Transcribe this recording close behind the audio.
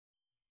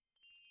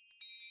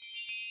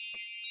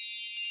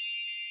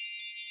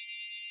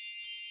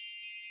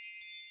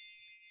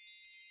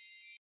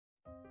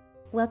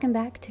Welcome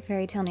back to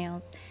Fairy Tale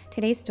Nails.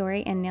 Today's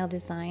story and nail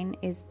design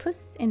is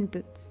Puss in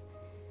Boots.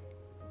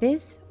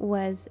 This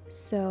was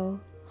so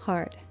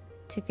hard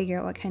to figure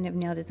out what kind of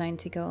nail design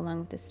to go along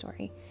with this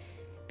story,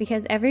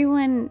 because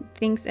everyone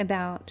thinks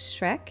about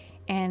Shrek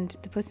and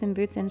the Puss in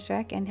Boots and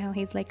Shrek and how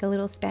he's like a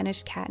little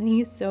Spanish cat and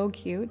he's so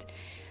cute.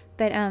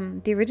 But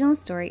the original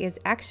story is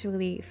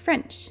actually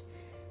French.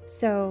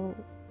 So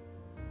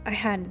I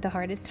had the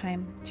hardest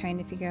time trying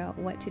to figure out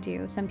what to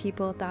do. Some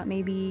people thought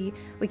maybe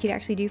we could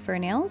actually do fur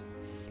nails.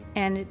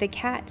 And the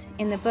cat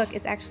in the book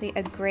is actually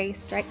a gray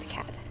striped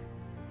cat.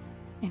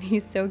 And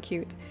he's so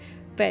cute.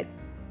 But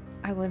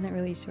I wasn't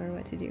really sure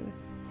what to do.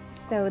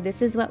 So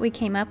this is what we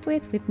came up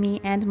with me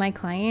and my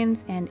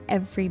clients and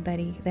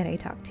everybody that I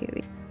talked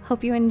to.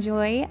 Hope you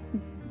enjoy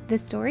the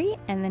story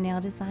and the nail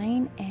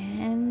design.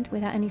 And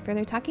without any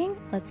further talking,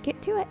 let's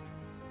get to it.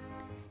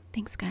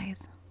 Thanks,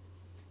 guys.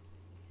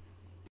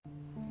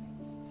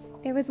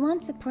 There was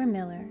once a poor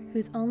miller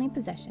whose only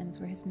possessions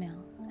were his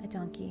mill, a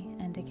donkey,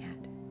 and a cat.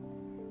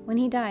 When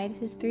he died,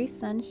 his 3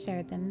 sons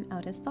shared them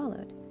out as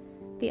followed.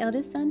 The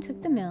eldest son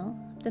took the mill,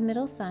 the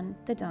middle son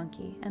the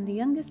donkey, and the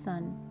youngest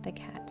son the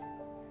cat.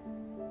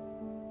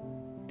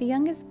 The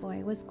youngest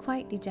boy was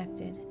quite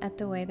dejected at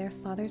the way their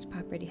father's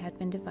property had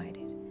been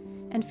divided,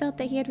 and felt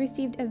that he had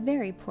received a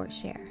very poor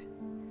share.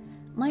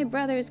 "My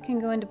brothers can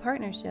go into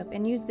partnership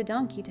and use the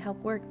donkey to help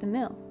work the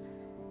mill.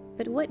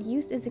 But what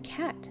use is a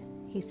cat?"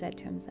 he said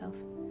to himself.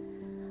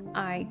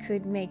 "I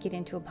could make it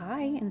into a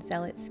pie and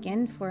sell its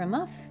skin for a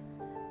muff,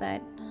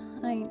 but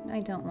I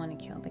don't want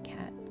to kill the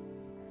cat."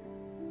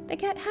 The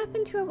cat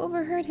happened to have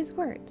overheard his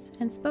words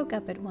and spoke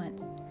up at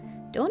once.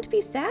 "Don't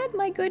be sad,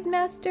 my good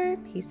master,"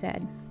 he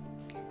said.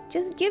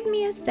 "Just give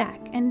me a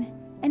sack and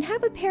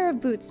have a pair of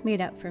boots made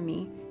up for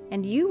me,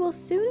 and you will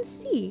soon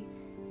see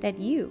that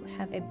you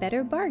have a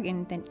better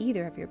bargain than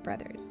either of your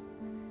brothers."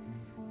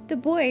 The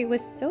boy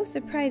was so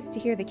surprised to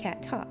hear the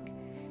cat talk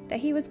that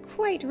he was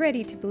quite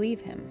ready to believe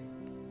him.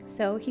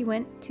 So he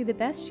went to the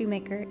best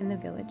shoemaker in the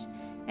village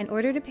and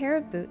ordered a pair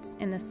of boots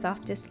in the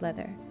softest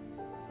leather.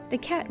 The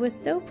cat was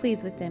so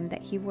pleased with them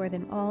that he wore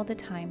them all the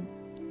time,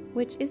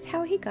 which is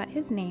how he got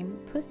his name,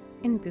 Puss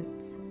in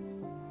Boots.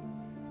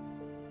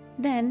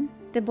 Then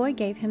the boy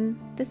gave him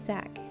the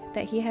sack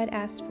that he had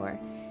asked for,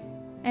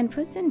 and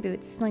Puss in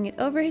Boots slung it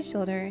over his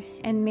shoulder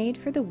and made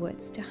for the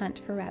woods to hunt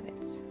for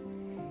rabbits.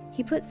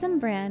 He put some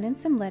bran and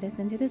some lettuce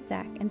into the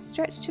sack and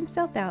stretched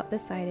himself out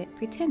beside it,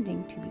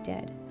 pretending to be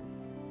dead.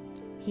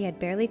 He had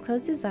barely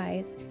closed his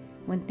eyes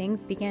when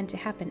things began to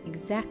happen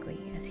exactly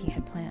as he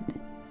had planned.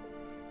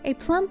 A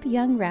plump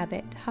young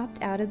rabbit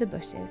hopped out of the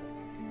bushes,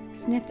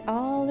 sniffed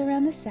all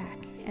around the sack,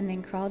 and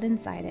then crawled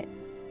inside it.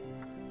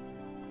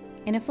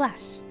 In a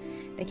flash,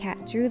 the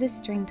cat drew the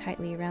string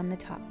tightly around the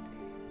top,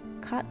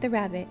 caught the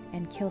rabbit,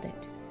 and killed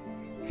it,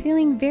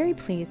 feeling very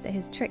pleased that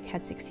his trick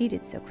had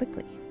succeeded so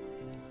quickly.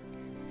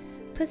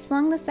 Puss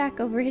slung the sack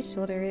over his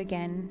shoulder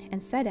again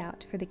and set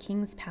out for the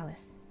king's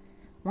palace.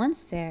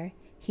 Once there,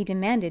 he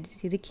demanded to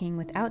see the king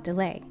without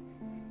delay,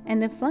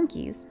 and the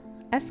flunkies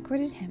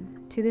escorted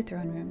him to the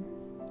throne room.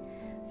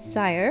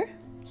 "Sire,"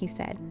 he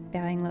said,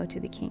 bowing low to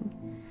the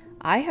king,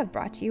 "I have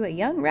brought you a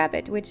young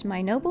rabbit which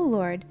my noble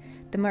lord,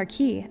 the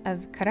Marquis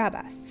of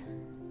Carabas,"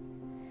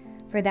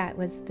 for that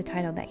was the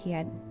title that he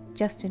had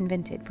just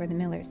invented for the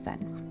miller's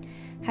son,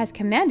 "has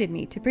commanded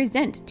me to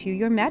present to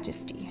your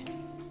majesty."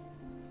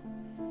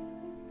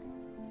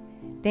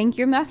 "Thank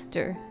your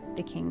master,"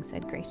 the king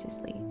said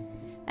graciously,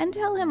 "and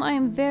tell him I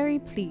am very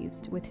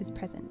pleased with his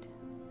present."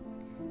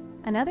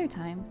 Another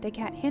time, the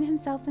cat hid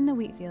himself in the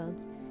wheat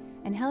fields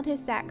and held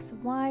his sacks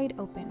wide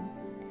open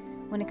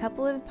when a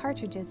couple of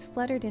partridges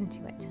fluttered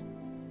into it.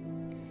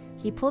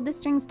 He pulled the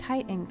strings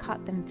tight and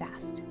caught them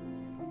fast.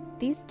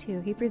 These two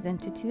he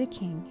presented to the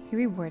king, who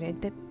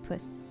rewarded the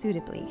puss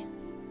suitably.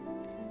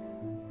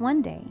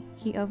 One day,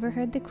 he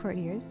overheard the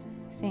courtiers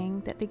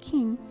saying that the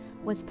king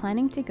was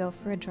planning to go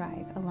for a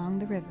drive along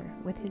the river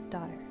with his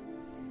daughter,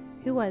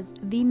 who was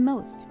the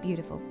most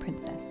beautiful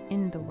princess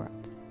in the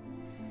world.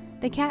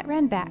 The cat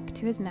ran back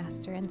to his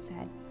master and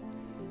said,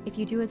 "If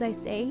you do as I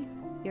say,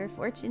 your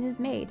fortune is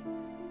made.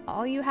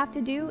 All you have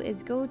to do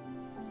is go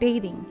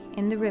bathing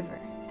in the river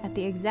at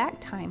the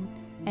exact time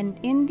and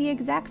in the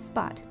exact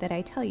spot that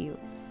I tell you.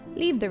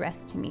 Leave the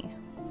rest to me."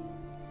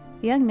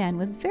 The young man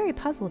was very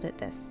puzzled at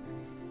this,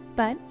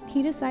 but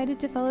he decided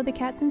to follow the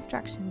cat's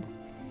instructions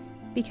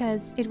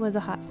because it was a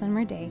hot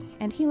summer day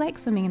and he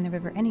liked swimming in the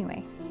river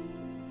anyway.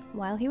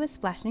 While he was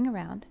splashing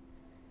around,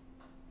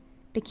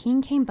 the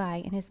king came by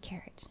in his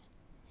carriage.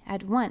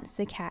 At once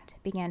the cat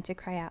began to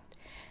cry out,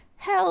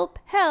 "Help!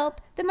 Help!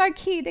 The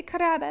Marquis de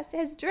Carabas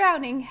is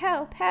drowning!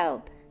 Help!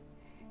 Help!"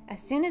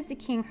 As soon as the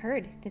king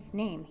heard this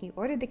name, he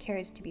ordered the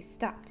carriage to be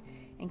stopped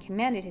and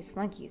commanded his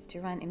flunkies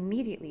to run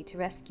immediately to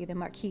rescue the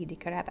Marquis de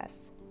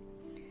Carabas.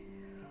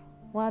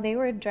 While they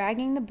were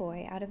dragging the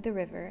boy out of the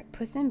river,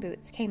 Puss in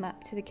Boots came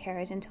up to the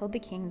carriage and told the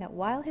king that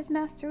while his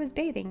master was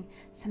bathing,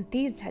 some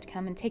thieves had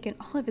come and taken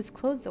all of his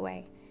clothes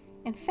away.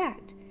 In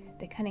fact,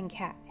 the cunning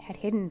cat had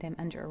hidden them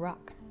under a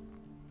rock.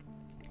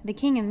 The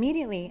king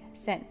immediately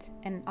sent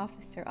an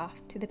officer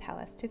off to the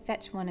palace to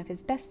fetch one of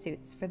his best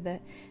suits for the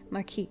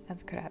Marquis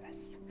of Carabas.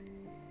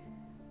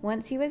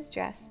 Once he was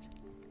dressed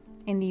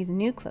in these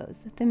new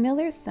clothes, the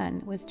miller's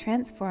son was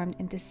transformed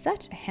into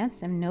such a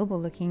handsome,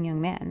 noble-looking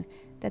young man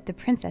that the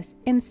princess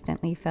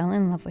instantly fell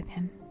in love with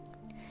him.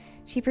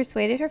 She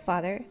persuaded her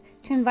father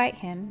to invite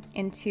him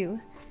into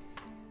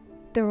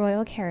the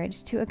royal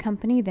carriage to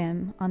accompany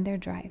them on their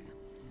drive.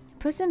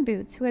 Puss in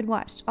Boots, who had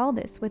watched all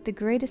this with the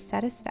greatest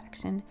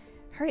satisfaction,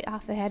 hurried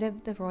off ahead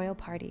of the royal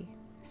party.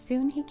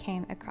 Soon he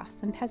came across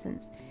some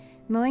peasants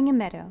mowing a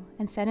meadow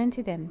and said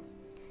unto them,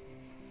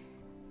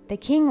 "The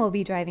king will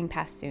be driving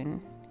past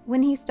soon.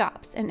 When he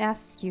stops and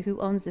asks you who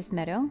owns this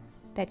meadow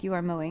that you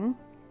are mowing,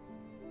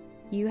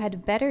 you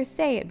had better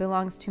say it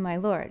belongs to my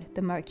lord,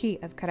 the Marquis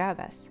of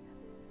Carabas,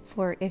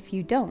 for if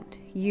you don't,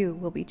 you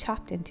will be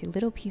chopped into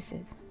little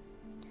pieces."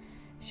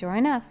 Sure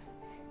enough,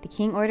 the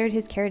king ordered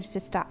his carriage to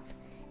stop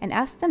and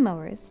asked the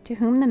mowers to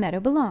whom the meadow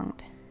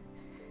belonged.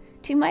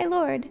 "To my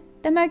lord,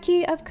 the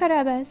Marquis of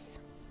Carabas,"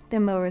 the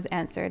mowers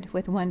answered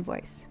with one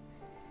voice,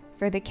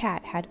 for the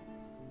cat had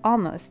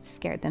almost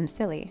scared them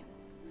silly.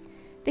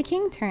 The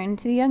king turned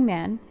to the young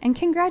man and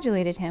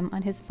congratulated him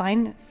on his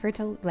fine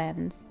fertile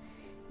lands.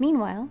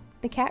 Meanwhile,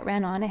 the cat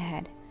ran on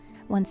ahead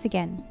once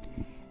again,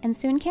 and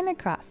soon came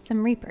across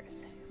some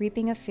reapers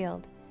reaping a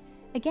field.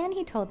 Again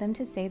he told them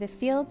to say the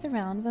fields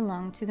around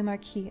belonged to the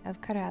Marquis of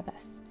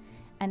Carabas,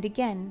 and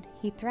again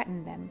he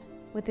threatened them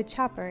with the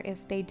chopper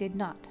if they did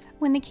not.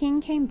 When the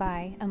king came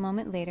by a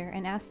moment later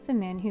and asked the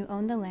men who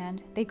owned the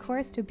land, they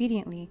chorused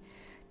obediently,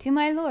 "To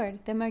my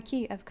lord, the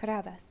Marquis of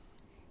Carabas,"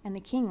 and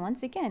the king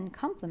once again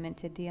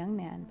complimented the young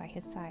man by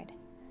his side.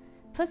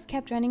 Puss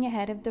kept running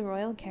ahead of the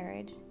royal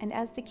carriage, and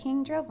as the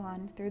king drove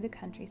on through the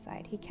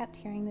countryside, he kept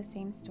hearing the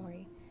same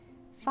story.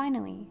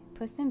 Finally,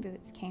 Puss in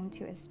Boots came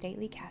to a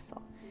stately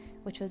castle,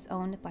 which was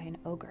owned by an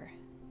ogre.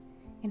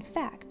 In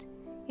fact,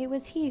 it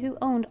was he who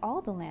owned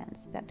all the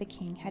lands that the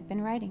king had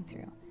been riding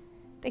through.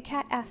 The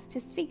cat asked to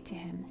speak to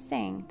him,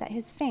 saying that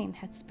his fame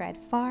had spread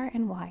far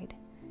and wide.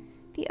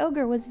 The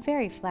ogre was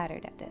very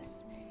flattered at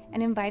this,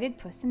 and invited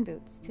Puss in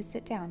Boots to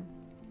sit down.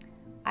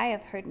 "I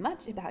have heard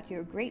much about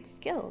your great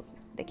skills,"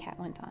 the cat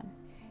went on,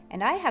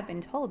 "and I have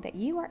been told that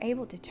you are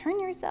able to turn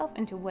yourself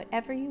into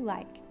whatever you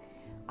like.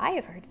 I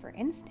have heard, for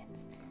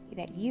instance,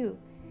 that you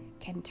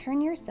can turn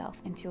yourself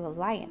into a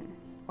lion,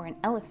 or an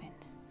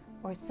elephant,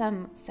 or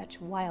some such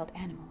wild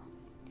animal."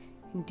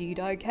 "Indeed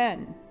I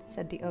can,"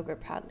 said the ogre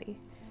proudly,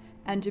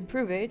 "and to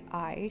prove it,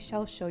 I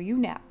shall show you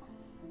now."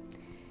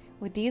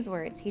 With these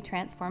words, he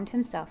transformed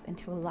himself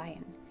into a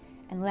lion,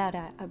 and let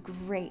out a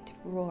great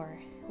roar,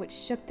 which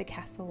shook the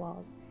castle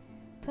walls.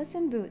 Puss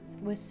in Boots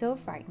was so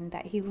frightened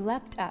that he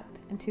leapt up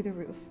into the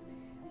roof,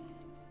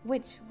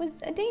 which was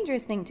a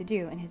dangerous thing to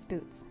do in his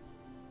boots.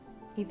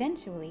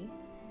 Eventually,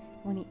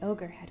 when the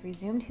ogre had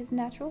resumed his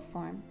natural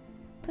form,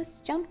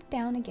 Puss jumped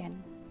down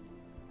again.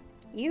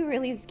 "You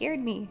really scared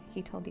me,"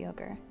 he told the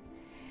ogre.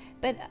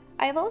 "But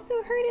I've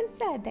also heard it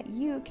said that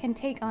you can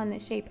take on the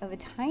shape of a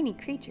tiny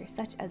creature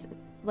such as,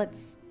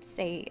 let's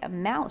say, a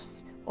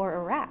mouse or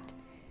a rat.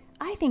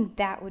 I think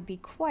that would be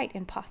quite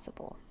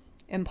impossible."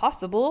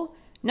 "Impossible?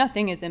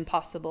 Nothing is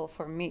impossible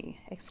for me,"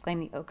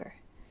 exclaimed the ogre.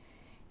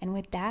 And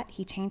with that,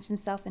 he changed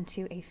himself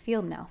into a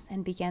field mouse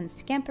and began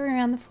scampering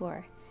around the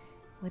floor.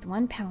 With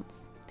one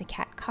pounce, the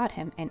cat caught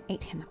him and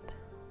ate him up.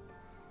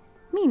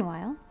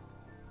 Meanwhile,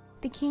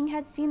 the king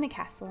had seen the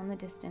castle in the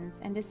distance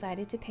and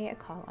decided to pay a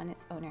call on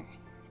its owner.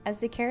 As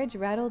the carriage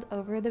rattled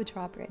over the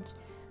drawbridge,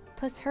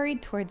 Puss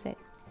hurried towards it.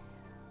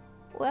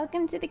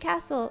 "Welcome to the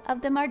castle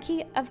of the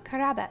Marquis of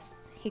Carabas,"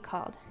 he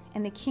called,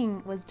 and the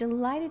king was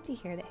delighted to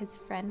hear that his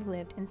friend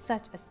lived in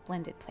such a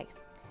splendid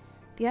place.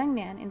 The young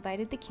man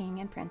invited the king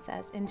and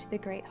princess into the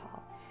great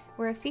hall,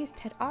 where a feast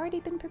had already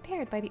been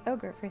prepared by the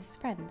ogre for his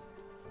friends,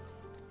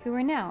 who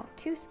were now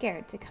too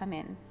scared to come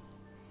in.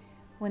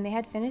 When they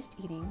had finished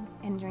eating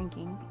and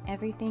drinking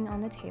everything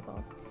on the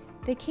tables,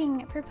 the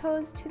king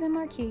proposed to the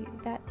Marquis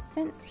that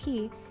since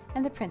he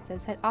and the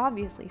princess had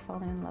obviously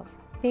fallen in love,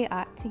 they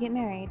ought to get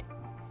married.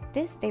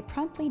 This they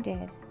promptly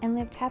did and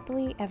lived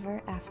happily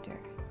ever after.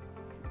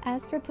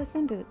 As for Puss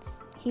in Boots,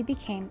 he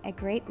became a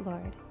great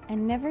lord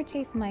and never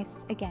chased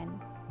mice again,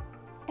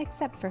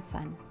 except for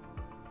fun.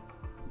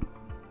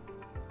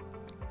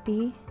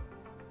 The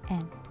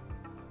end.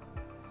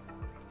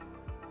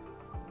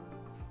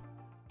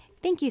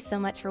 Thank you so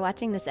much for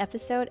watching this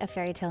episode of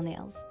Fairy Tale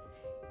Nails.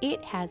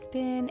 It has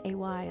been a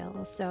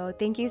while, so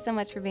thank you so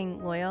much for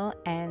being loyal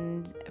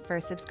and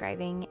for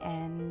subscribing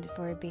and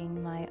for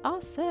being my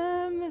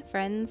awesome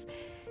friends.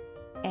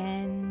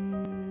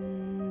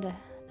 And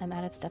I'm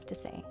out of stuff to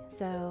say,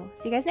 so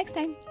see you guys next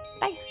time.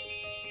 Bye!